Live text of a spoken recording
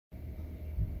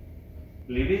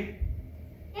Libi?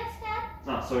 Yes, Dad?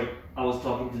 Ah, sorry. I was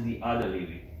talking to the other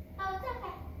Libi. Oh, it's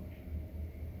okay.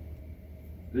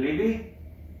 Libi?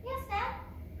 Yes, Dad?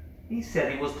 He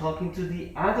said he was talking to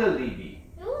the other Libi.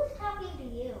 Who's talking to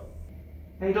you?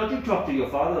 Hey, don't you talk to your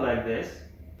father like this?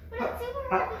 But it's super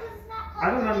hard because it's not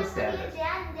I don't called understand Libi this.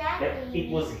 and Dad. It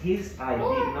was his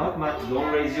idea, not my.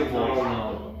 Don't raise your voice.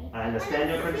 No. I understand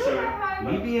your concern.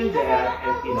 Libi and Dad,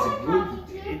 and it's a good.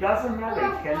 It doesn't matter.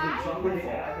 It can be somebody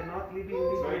else and not Libi and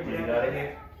Libi. Sorry, you got it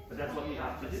here. But that's what we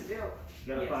have to do. You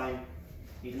gotta find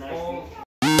these nice people.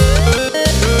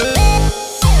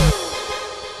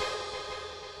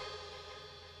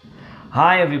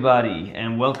 Hi everybody,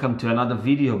 and welcome to another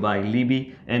video by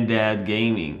Libi and Dad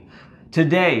Gaming.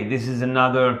 Today, this is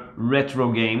another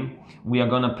retro game. We are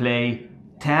gonna play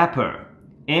Tapper.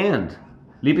 And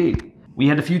Libi, we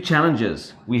had a few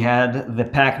challenges. We had the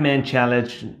Pac-Man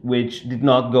challenge, which did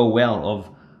not go well, of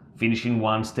finishing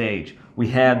one stage. We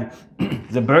had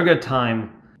the Burger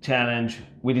Time challenge.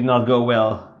 We did not go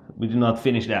well. We did not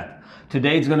finish that.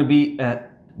 Today it's gonna be a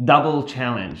double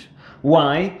challenge.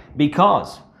 Why?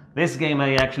 Because this game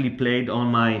I actually played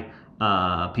on my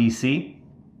PC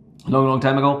long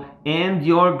time ago, and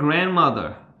your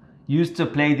grandmother used to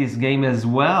play this game as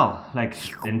well.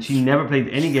 And she never played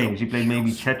any game. She played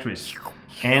maybe Tetris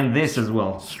and this as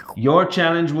well. Your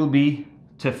challenge will be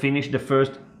to finish the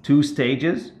first 2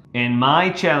 stages, and my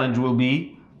challenge will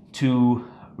be to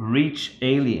reach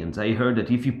aliens. I heard that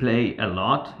if you play a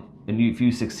lot and if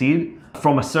you succeed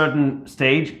from a certain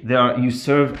stage, you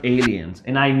serve aliens,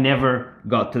 and I never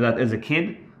got to that as a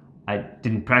kid. I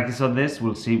didn't practice on this.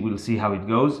 We'll see how it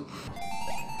goes.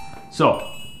 So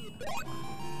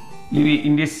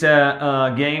in this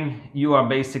game, you are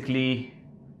basically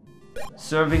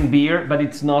serving beer, but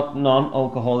it's not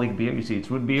non-alcoholic beer. You see, it's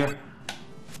root beer.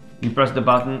 You press the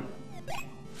button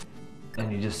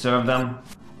and you just serve them,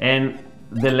 and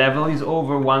the level is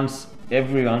over once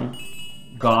everyone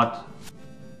got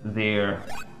their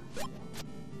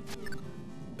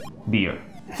beer.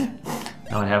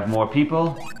 Now I have more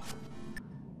people.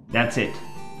 That's it.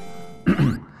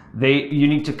 You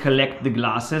need to collect the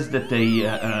glasses that they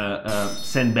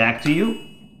send back to you.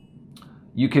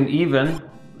 You can even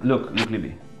look,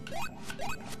 Libby.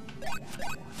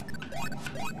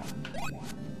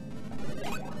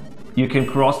 You can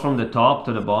cross from the top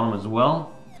to the bottom as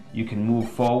well. You can move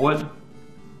forward.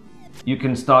 You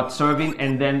can start serving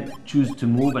and then choose to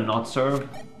move and not serve.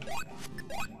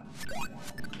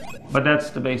 But that's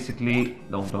basically,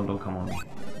 don't come on me.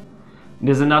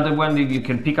 There's another one that you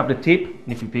can pick up the tip,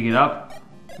 and if you pick it up,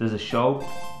 there's a show.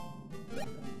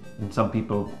 And some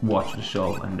people watch the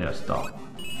show and they're stopped.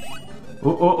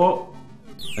 Oh,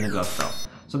 and it got stopped.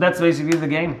 So that's basically the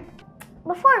game.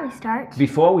 Before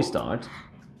we start,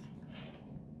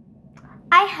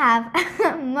 I have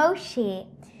Moshi.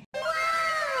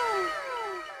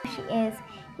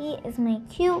 He is my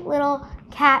cute little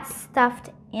cat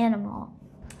stuffed animal.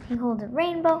 He holds a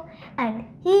rainbow and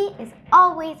he is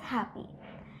always happy.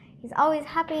 He's always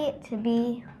happy to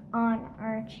be on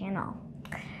our channel.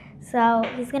 So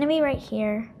he's gonna be right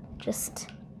here just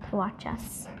to watch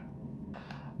us.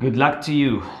 Good luck to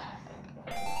you.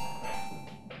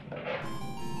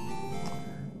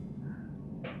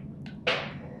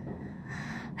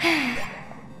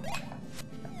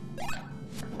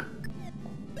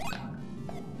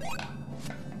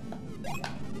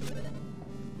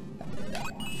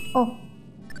 Oh.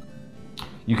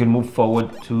 You can move forward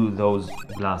to those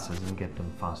glasses and get them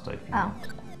faster if you want.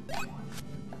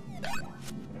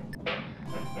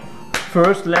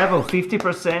 First level,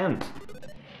 50%.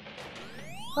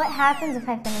 What happens if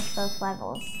I finish both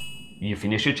levels? You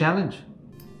finish your challenge.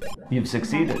 You've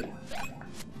succeeded.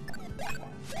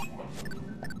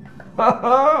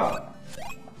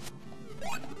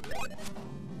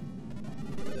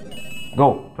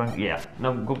 Go. Yeah.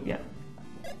 No, go. Yeah.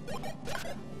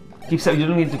 Keep serving. You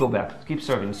don't need to go back. Keep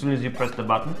serving. As soon as you press the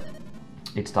button,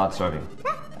 it starts serving.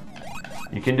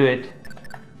 You can do it.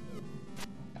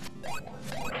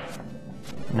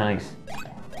 Nice.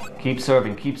 Keep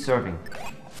serving. Keep serving.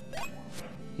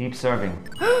 Keep serving.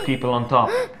 People on top.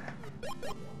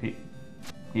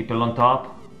 People on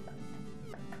top.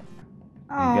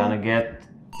 You're gonna get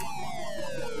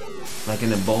like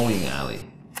in a bowling alley.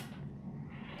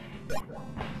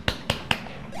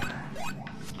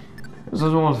 This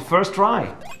was almost the first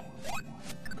try.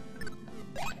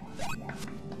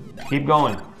 Keep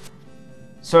going.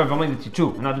 Serve only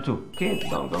 2, another 2. Okay,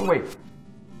 don't wait.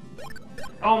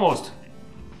 Almost.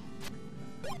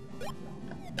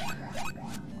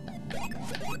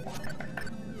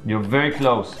 You're very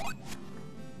close.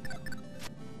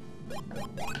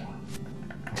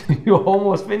 You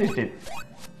almost finished it.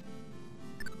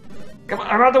 Come on,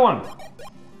 another one.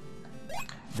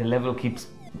 The level keeps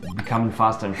becoming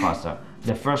faster and faster.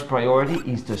 The first priority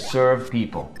is to serve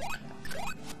people.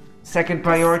 Second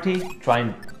priority,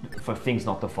 trying for things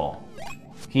not to fall.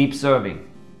 Keep serving.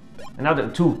 Another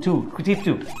two. Keep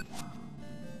two.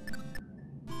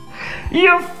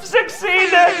 You've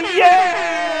succeeded!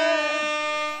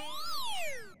 Yeah!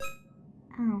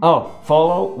 Oh,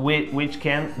 follow which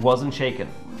can wasn't shaken.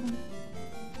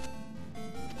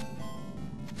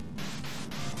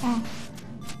 Oh.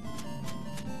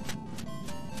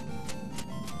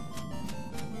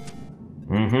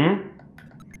 Mm-hmm.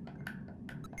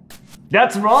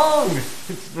 That's wrong!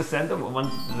 It's the center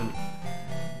one.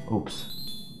 Oops.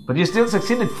 But you still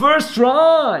succeeded. First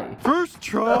try! First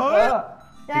try?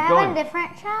 Do I have a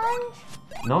different challenge?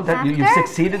 No, that you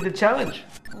succeeded the challenge.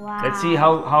 Wow. Let's see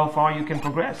how far you can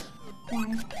progress.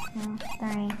 1, 2,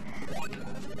 3.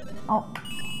 Oh.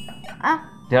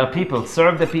 There are people.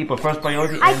 Serve the people. First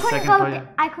priority and second priority.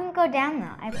 I couldn't go down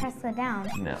though. I pressed the down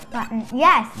No. button.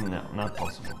 Yes. No, not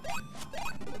possible.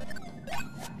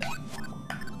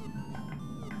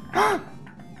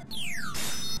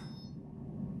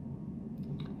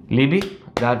 Libby,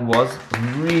 that was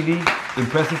really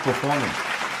impressive performance.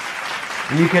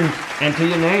 You can enter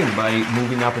your name by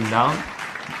moving up and down.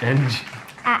 And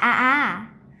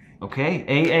okay,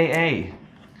 A.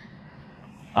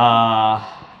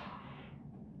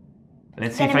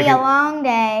 Let's see if I can. It's gonna be a long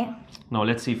day. No,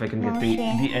 let's see if I can get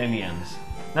the aliens.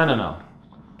 No.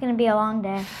 It's gonna be a long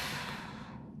day.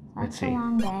 Let's see. A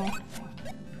long day.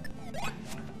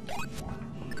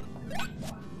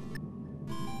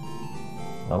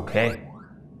 Okay.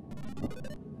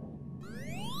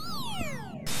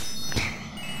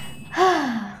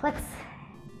 Let's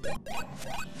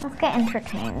get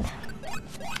entertained.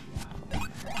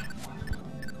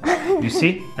 You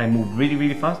see, I move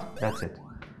really fast. That's it.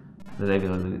 The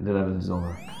level is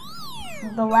over.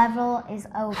 The level is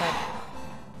over.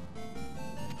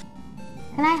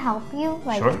 Can I help you?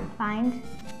 Sure. Find?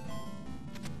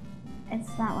 It's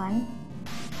that one.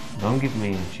 Don't give me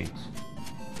any cheats.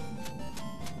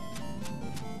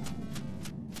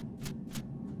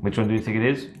 Which one do you think it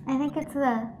is? I think it's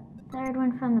the third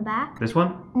one from the back. This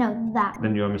one? No, that one.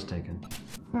 Then you're mistaken.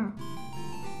 No.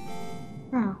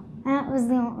 No, that was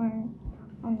the one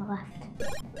on the left.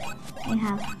 We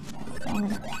have.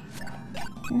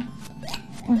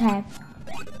 Okay.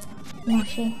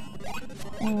 Mushy.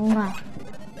 Mwah.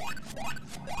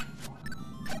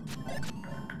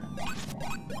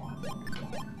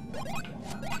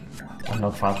 I'm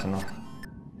not fast enough.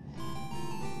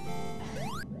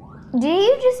 Do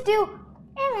you just do?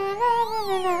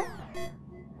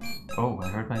 Oh, I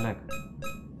hurt my leg.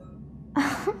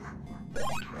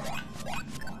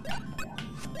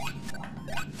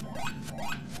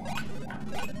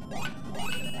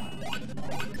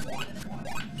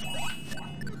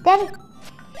 Daddy.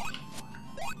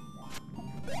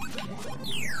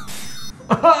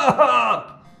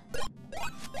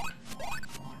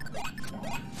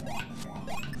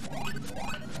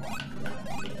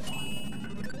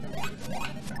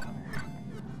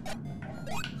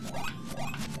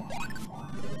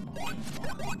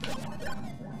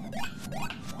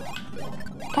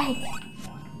 Daddy.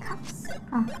 Cups.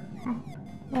 Oh.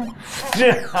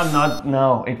 I'm not.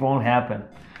 No, it won't happen.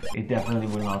 It definitely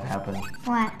will not happen.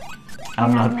 What?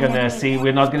 I'm not gonna see.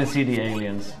 We're not gonna see the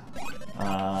aliens.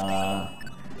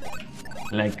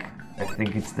 Like I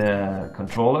think it's the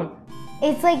controller.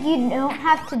 It's like you don't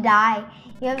have to die.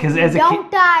 You As a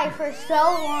don't die for so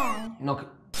long. No.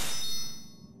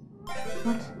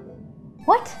 What?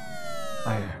 What?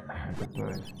 I heard the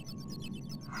bird.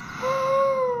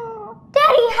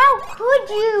 Daddy, how could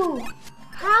you?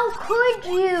 How could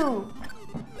you?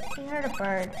 I heard a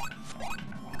bird.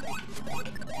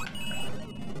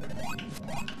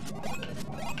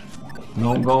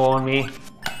 Don't go on me.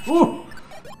 Ooh.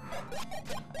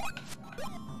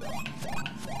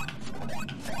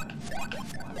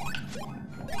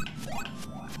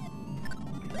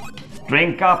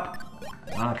 Drink up.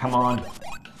 Ah, come on.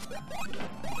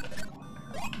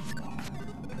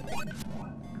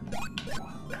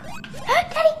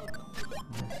 Daddy!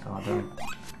 Did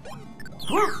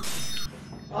you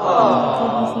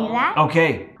see that? Okay,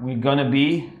 we're gonna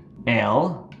be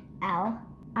L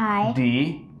I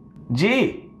D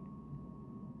G.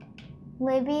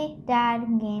 Libby Dad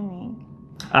Gaming.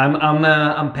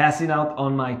 I'm passing out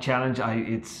on my challenge.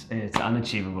 It's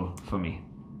unachievable for me.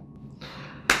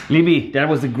 Libby, that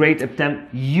was a great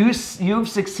attempt. You've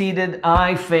succeeded.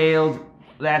 I failed.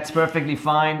 That's perfectly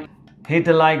fine. Hit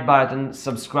the like button.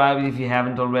 Subscribe if you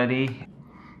haven't already.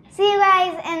 See you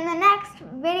guys in the next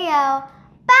video.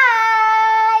 Bye!